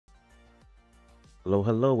Hello,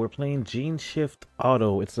 hello. We're playing Gene Shift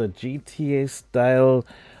Auto. It's a GTA style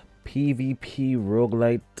PvP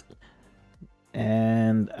roguelite,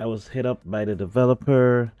 and I was hit up by the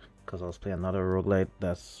developer because I was playing another roguelite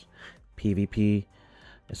that's PvP.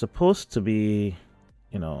 It's supposed to be,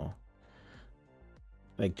 you know,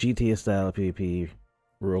 like GTA style PvP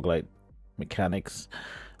roguelite mechanics.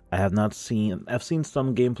 I've seen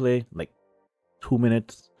some gameplay, like 2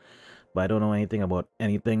 minutes, but I don't know anything about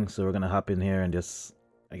anything, so we're gonna hop in here and just,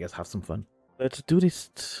 I guess, have some fun. Let's do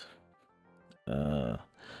this. Uh,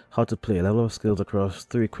 how to play. Level of skills across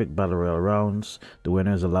 3 quick battle royale rounds. The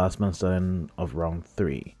winner is the last man standing of round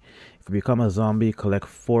 3. If you become a zombie, collect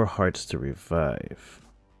 4 hearts to revive.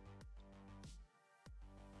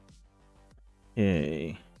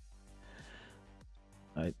 Yay.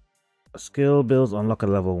 Alright. Skill builds unlock at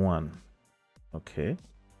level 1. Okay.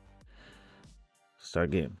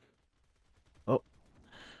 Start game. Oh.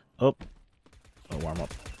 Oh. Oh, warm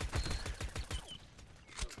up.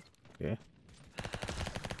 Okay.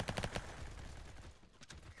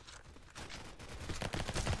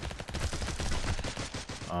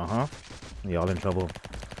 Uh-huh. Y'all in trouble.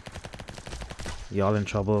 Y'all in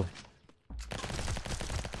trouble.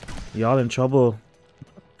 Y'all in trouble.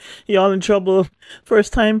 Y'all in trouble.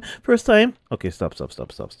 First time. First time. Okay, stop.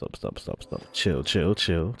 Chill.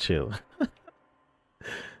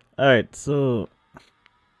 Alright, so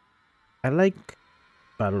I like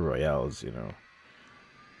battle royales, you know.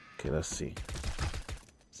 Okay, let's see.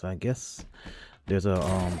 So I guess there's a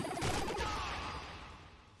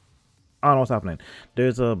I don't know what's happening.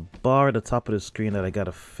 There's a bar at the top of the screen that I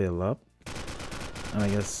gotta fill up. And I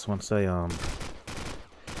guess once I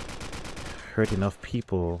hurt enough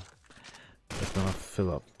people, it's gonna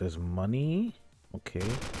fill up. There's money. Okay.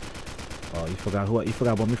 Oh, you forgot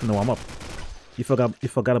about me from the warm up. You forgot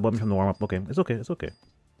about me from the warm up. Okay, it's okay.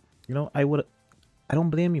 You know, I don't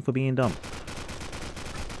blame you for being dumb.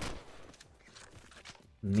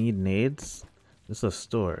 Need nades? This is a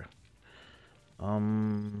store. How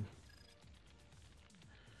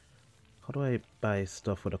do I buy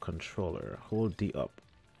stuff with a controller? Hold D up.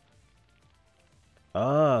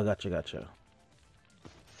 Ah, gotcha.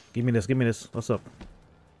 Give me this. What's up?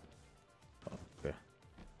 Oh, okay.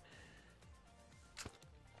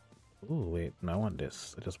 Oh, wait. No, I want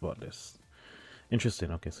this. I just bought this.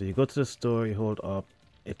 Interesting. Okay, so you go to the store, you hold up.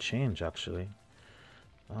 It changed, actually.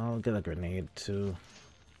 I'll get a grenade, too.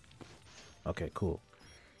 Okay, cool.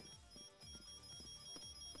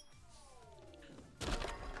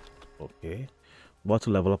 Okay. About to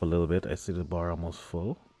level up a little bit. I see the bar almost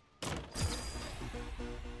full.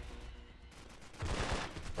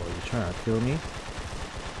 Oh, you trying to kill me?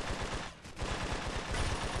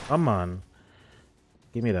 Come on.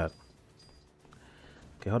 Give me that.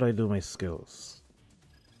 Okay, how do I do my skills?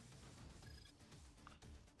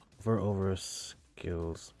 Over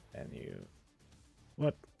skills menu.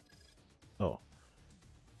 What? Oh.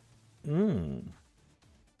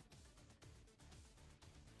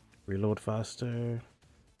 Reload faster.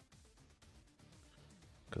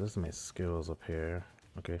 Cause this is my skills up here.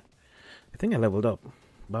 Okay. I think I leveled up,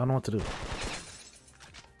 but I don't know what to do.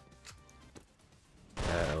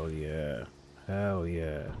 Hell yeah. Hell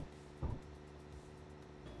yeah.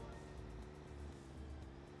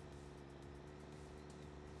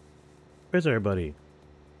 Where's everybody?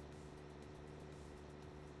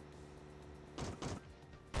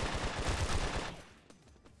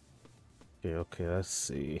 Okay, let's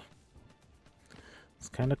see. It's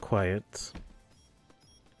kind of quiet.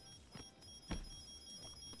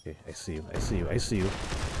 Okay, I see you.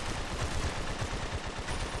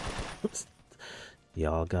 Oops.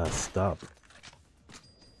 Y'all gotta stop.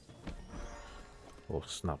 Oh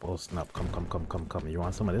snap, come. You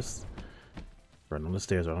want some of this? Run on the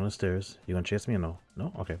stairs. You gonna chase me or no?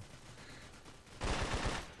 No? Okay.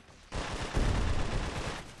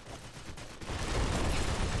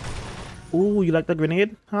 Ooh, you like the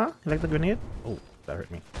grenade? Huh? You like the grenade? Oh, that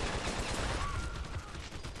hurt me.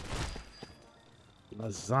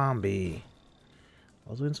 A zombie. I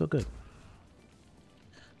was doing so good.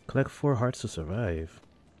 Collect 4 hearts to survive.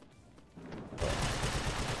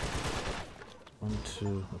 1,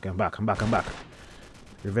 2. Okay, I'm back.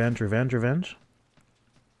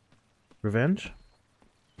 Revenge.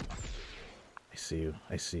 I see you.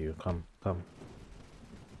 Come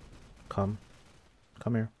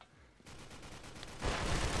here.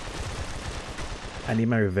 I need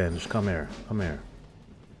my revenge. Come here.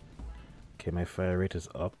 Okay, my fire rate is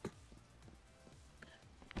up.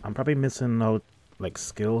 I'm probably missing out like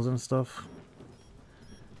skills and stuff,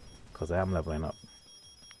 because I am leveling up.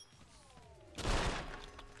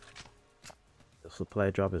 The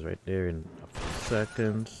supply drop is right there in a few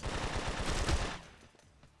seconds.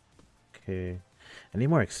 Okay. I need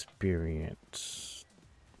more experience.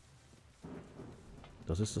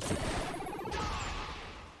 Does this just...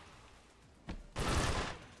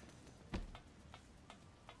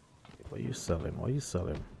 What are you selling? What are you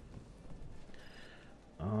selling?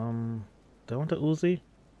 Do I want the Uzi?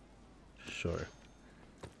 Sure.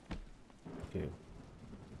 Okay.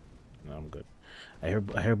 No, I'm good. I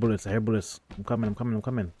hear bullets. I hear bullets. I'm coming. I'm coming. I'm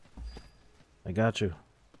coming. I got you.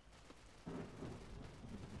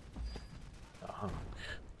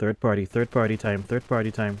 Third party time. Third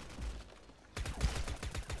party time.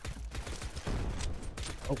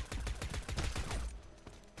 Oh.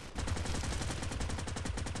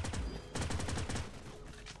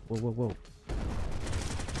 Whoa, whoa, whoa.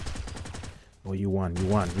 Oh, you won. You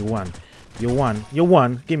won. You won. You won. You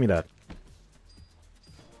won. Give me that.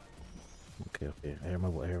 Okay, okay. I hear my.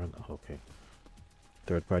 Okay.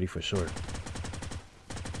 Third party for sure.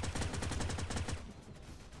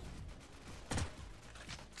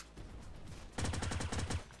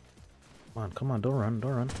 Come on, don't run,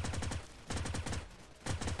 don't run.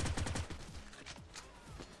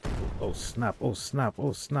 Oh snap, oh snap,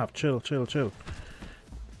 oh snap, chill, chill, chill.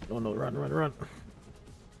 No, no, run, run, run.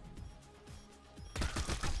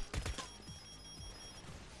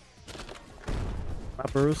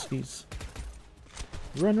 Paparuskis.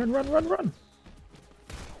 Run, run, run, run, run.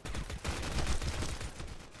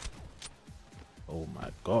 Oh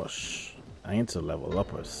my gosh. I need to level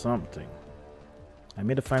up or something. I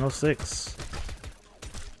made the final 6.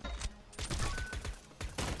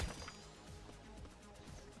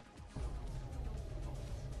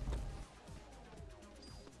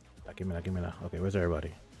 Give me that, give me that. Okay, where's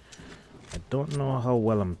everybody? I don't know how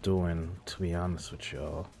well I'm doing, to be honest with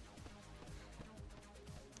y'all.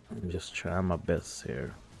 I'm just trying my best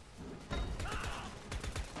here. Oh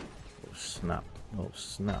snap. Oh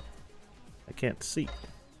snap. I can't see.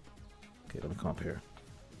 Okay, let me come up here.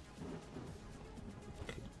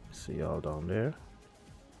 Okay, see y'all down there.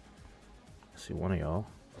 I see one of y'all.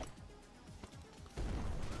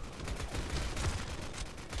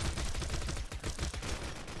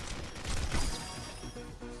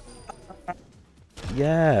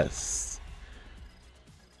 Yes.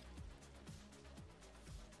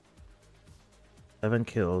 7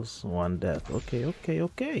 kills, 1 death. Okay, okay,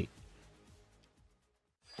 okay.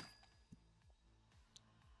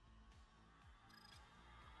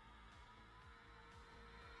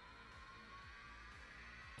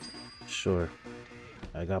 Sure.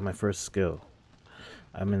 I got my first skill.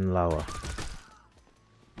 I'm in lava.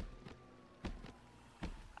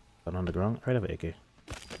 Gun on the ground. Right of AK.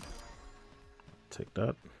 Take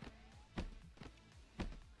that.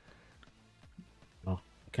 Oh,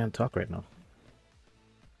 I can't talk right now.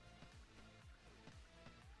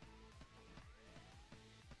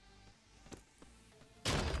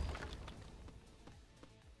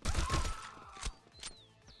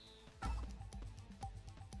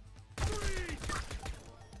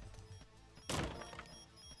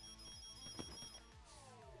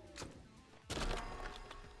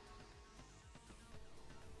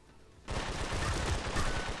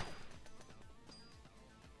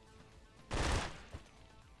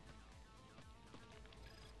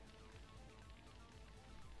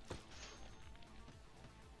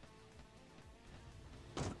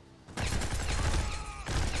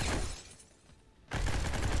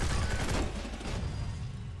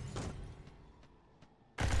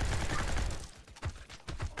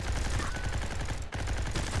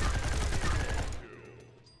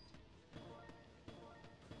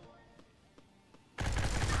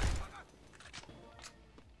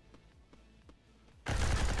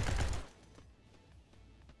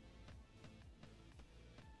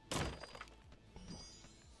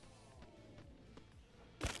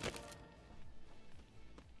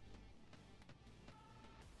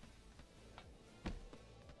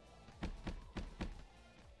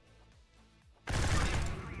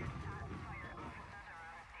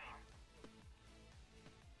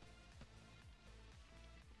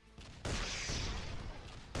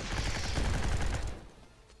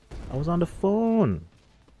 I was on the phone.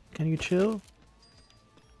 Can you chill?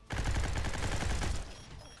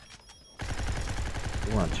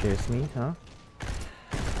 You want to chase me, huh?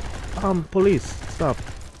 Police, stop.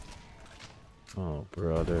 Oh,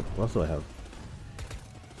 brother. What do I have?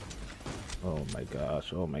 Oh my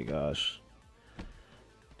gosh, oh my gosh.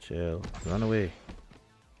 Chill. Run away.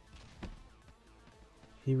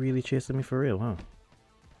 He really chasing me for real, huh?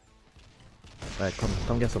 Alright,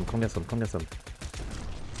 come get some, come get some, come get some.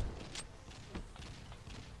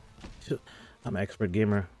 I'm an expert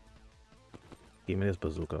gamer. Give me this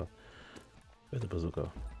bazooka. Where's the bazooka?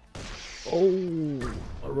 Oh,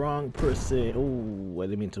 wrong person. Oh, I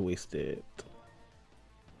didn't mean to waste it.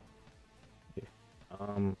 Okay.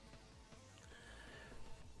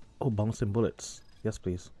 Oh, bouncing bullets. Yes,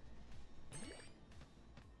 please.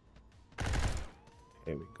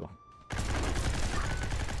 Here we go.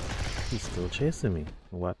 He's still chasing me.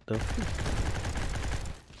 What the fuck?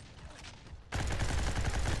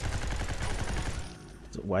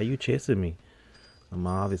 So why are you chasing me? I'm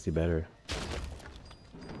obviously better.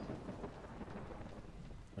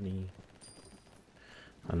 Funny.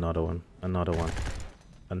 Another one. Another one.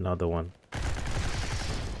 Another one.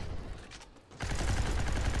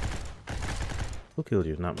 Who killed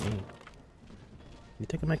you? Not me. You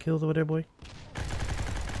taking my kills over there, boy?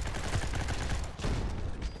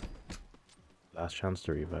 Last chance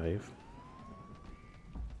to revive.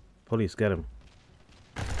 Police, get him.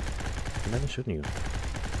 I'm never shooting you.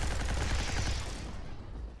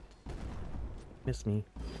 Miss me.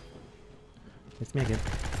 Miss me again.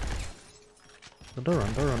 No, don't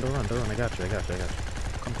run, don't run, don't run, don't run. I got you, I got you, I got you.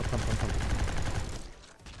 Come, come, come, come, come.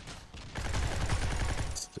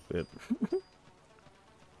 Stupid.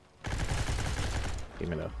 Give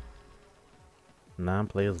me that. 9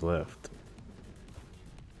 players left.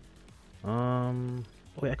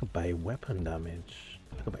 Wait, I could buy weapon damage.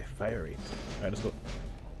 I could buy fire rate. Alright, let's go.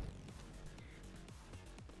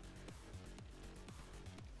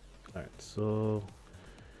 Alright, so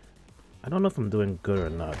I don't know if I'm doing good or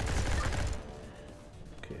not.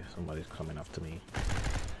 Okay, somebody's coming after me.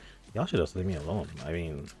 Y'all should just leave me alone. I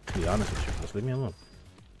mean, to be honest with you, just leave me alone.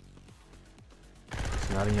 It's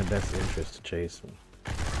not in your best interest to chase me.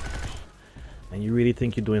 And you really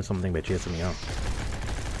think you're doing something by chasing me out?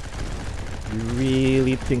 You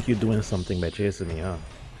really think you're doing something by chasing me out?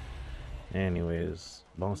 Anyways,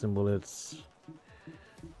 bouncing bullets.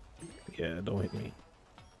 Yeah, don't hit me.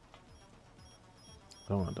 I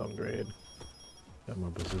don't want to downgrade. Got more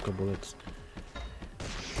bazooka bullets.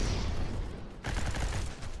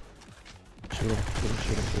 Shoot him, shoot him,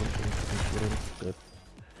 shoot him, shoot him, shoot him, shoot him, shoot him. Good.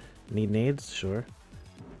 Need nades? Sure.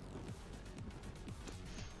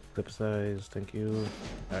 Clip size, thank you.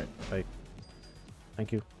 Alright, bye.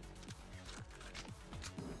 Thank you.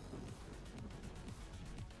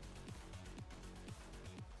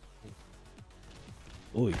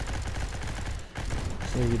 Oi.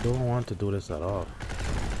 So you don't want to do this at all.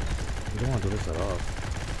 You don't want to do this at all.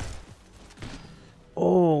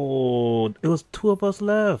 Oh, it was 2 of us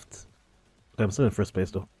left. Okay, I'm still in first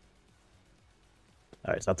place though.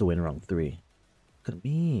 Alright, so I have to win round 3. Look at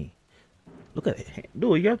me. Look at it.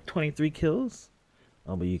 Dude, you have 23 kills?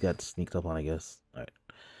 Oh, but you got sneaked up on, I guess. Alright.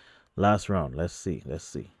 Last round. Let's see. Let's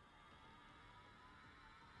see.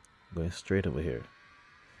 Going straight over here.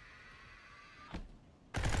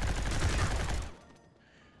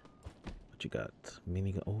 What you got?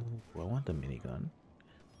 Minigun. Oh, I want the minigun.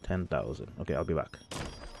 10,000. Okay, I'll be back.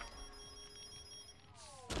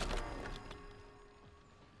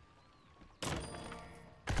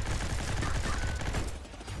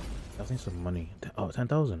 I need some money. Oh,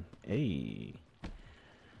 10,000. Hey.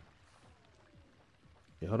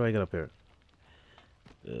 Okay, how do I get up here?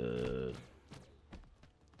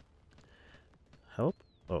 Help?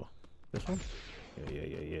 Oh, this one?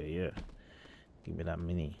 Yeah. Give me that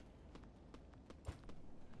mini.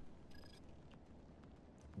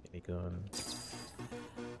 Minigun.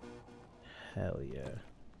 Hell yeah.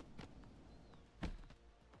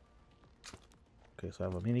 Okay, so I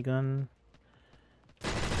have a minigun.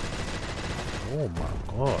 Oh my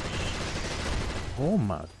gosh. Oh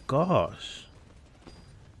my gosh.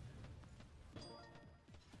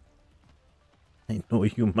 I know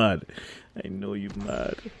you mad. I know you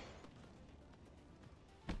mad.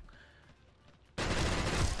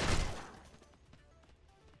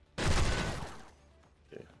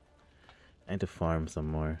 Okay. I need to farm some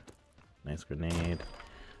more. Nice grenade.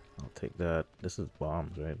 I'll take that. This is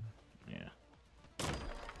bombs, right? Yeah.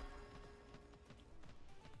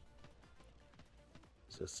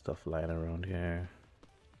 There's just stuff lying around here.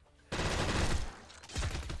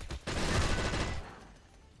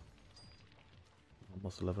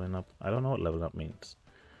 Almost leveling up. I don't know what leveling up means.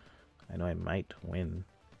 I know I might win.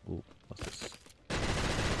 Ooh, what's this?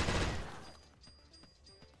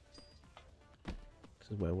 This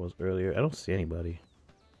is where I was earlier. I don't see anybody.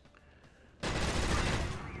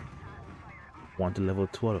 Want to level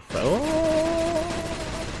 2 out of 5.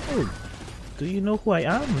 Oh! Do you know who I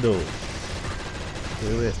am though?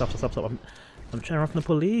 Wait, stop. I'm trying to run from the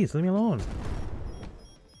police. Leave me alone.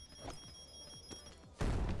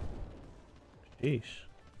 Sheesh.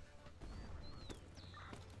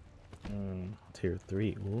 Tier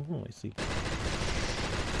 3. Oh, I see.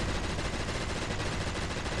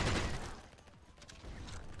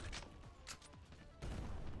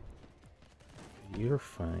 You're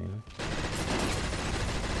fine.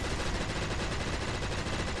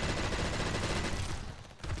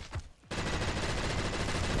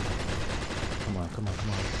 Come on, come on,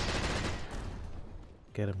 come on.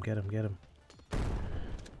 Get him, get him, get him.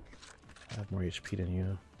 I have more HP than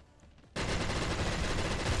you.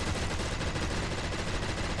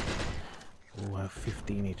 Oh, I have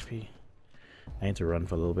 15 HP. I need to run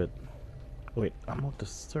for a little bit. Wait, I'm out the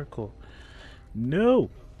circle.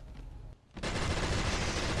 No!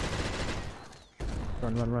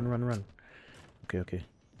 Run, run, run, run, run. Okay, okay.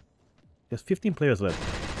 There's 15 players left.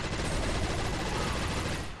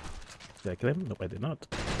 Did I kill him? Nope, I did not.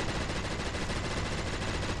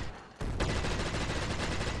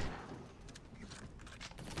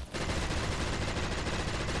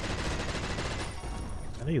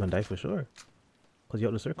 I know you're gonna die for sure. Because you're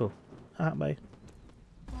out the circle. Ah, bye.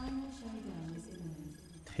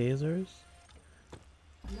 Tasers?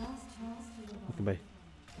 Okay, bye.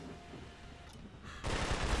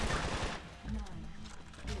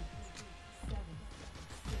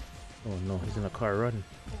 Oh no, he's in a car, run.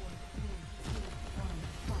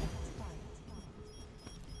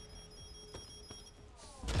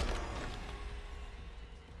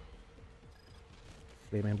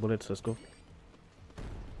 Flaming bullets, let's go.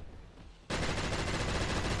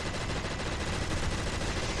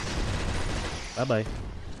 Bye bye.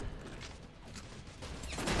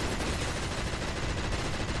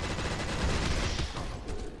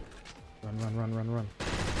 Run, run, run, run, run.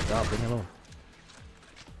 Stop, leave me alone.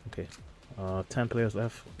 Okay. 10 players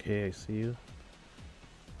left. Okay, I see you.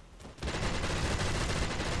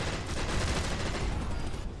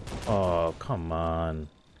 Oh, come on.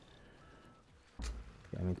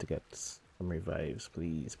 Okay, I need to get some revives,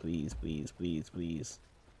 please, please, please, please, please.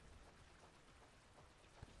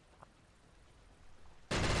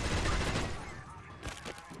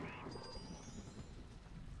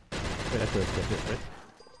 Wait, that's this, right?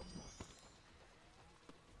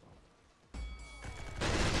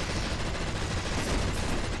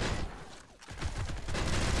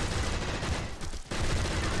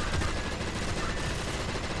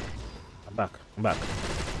 I'm back. I'm back.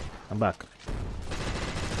 I'm back.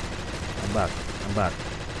 I'm back. I'm back.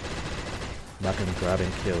 Back and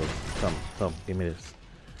grabbing kills. Come, come, give me this.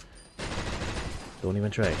 Don't even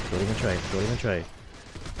try. Don't even try. Don't even try.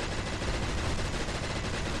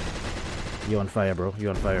 You on fire, bro. You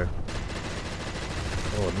on fire.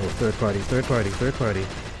 Oh no, third party, third party, third party.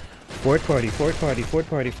 Fourth party, fourth party, fourth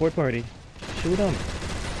party, fourth party. Shoot him.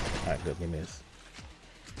 Alright, good, give me this.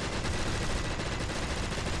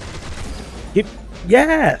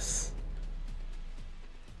 Yes!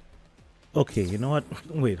 Okay, you know what?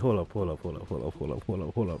 Wait, hold up, hold up, hold up, hold up, hold up, hold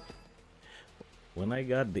up, hold up. When I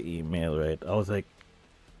got the email, right, I was like,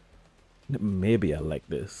 maybe I like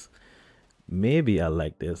this. Maybe I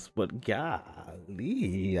like this, but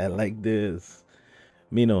golly, I like this.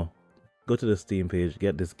 Mino, go to the Steam page,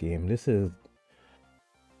 get this game. This is...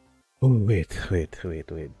 Oh, wait.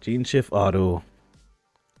 Gene Shift Auto.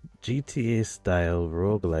 GTA style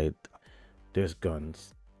roguelite. There's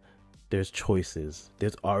guns. There's choices.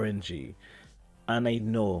 There's RNG. And I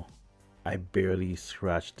know I barely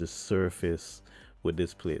scratched the surface with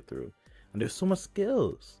this playthrough. And there's so much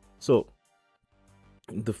skills. So,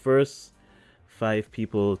 the first 5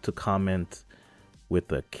 people to comment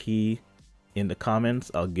with a key in the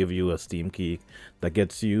comments, I'll give you a Steam key that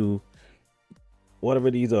gets you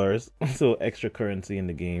whatever these are. So extra currency in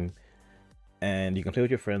the game. And you can play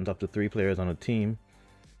with your friends, up to 3 players on a team.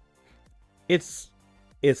 It's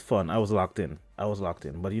fun. I was locked in.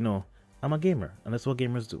 But you know, I'm a gamer, and that's what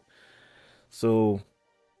gamers do. So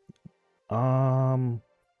I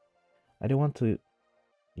don't want to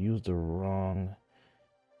use the wrong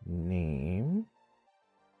name.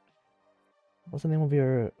 What's the name of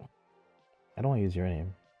your... I don't want to use your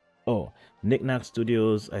name. Oh, Knickknack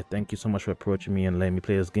Studios. I thank you so much for approaching me and letting me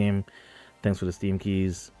play this game. Thanks for the Steam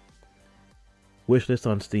keys. Wishlist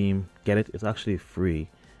on Steam. Get it. It's actually free.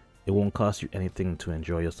 It won't cost you anything to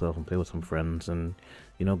enjoy yourself and play with some friends, and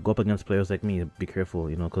you know, go up against players like me. Be careful,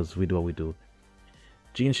 you know, because we do what we do.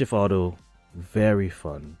 Gene Shift Auto, very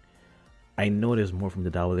fun. I know there's more from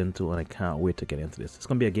the dabble into, and I can't wait to get into this. It's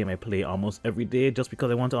gonna be a game I play almost every day just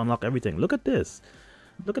because I want to unlock everything. Look at this.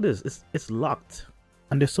 Look at this. It's locked,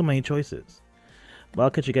 and there's so many choices. But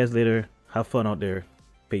I'll catch you guys later. Have fun out there.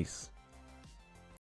 Peace.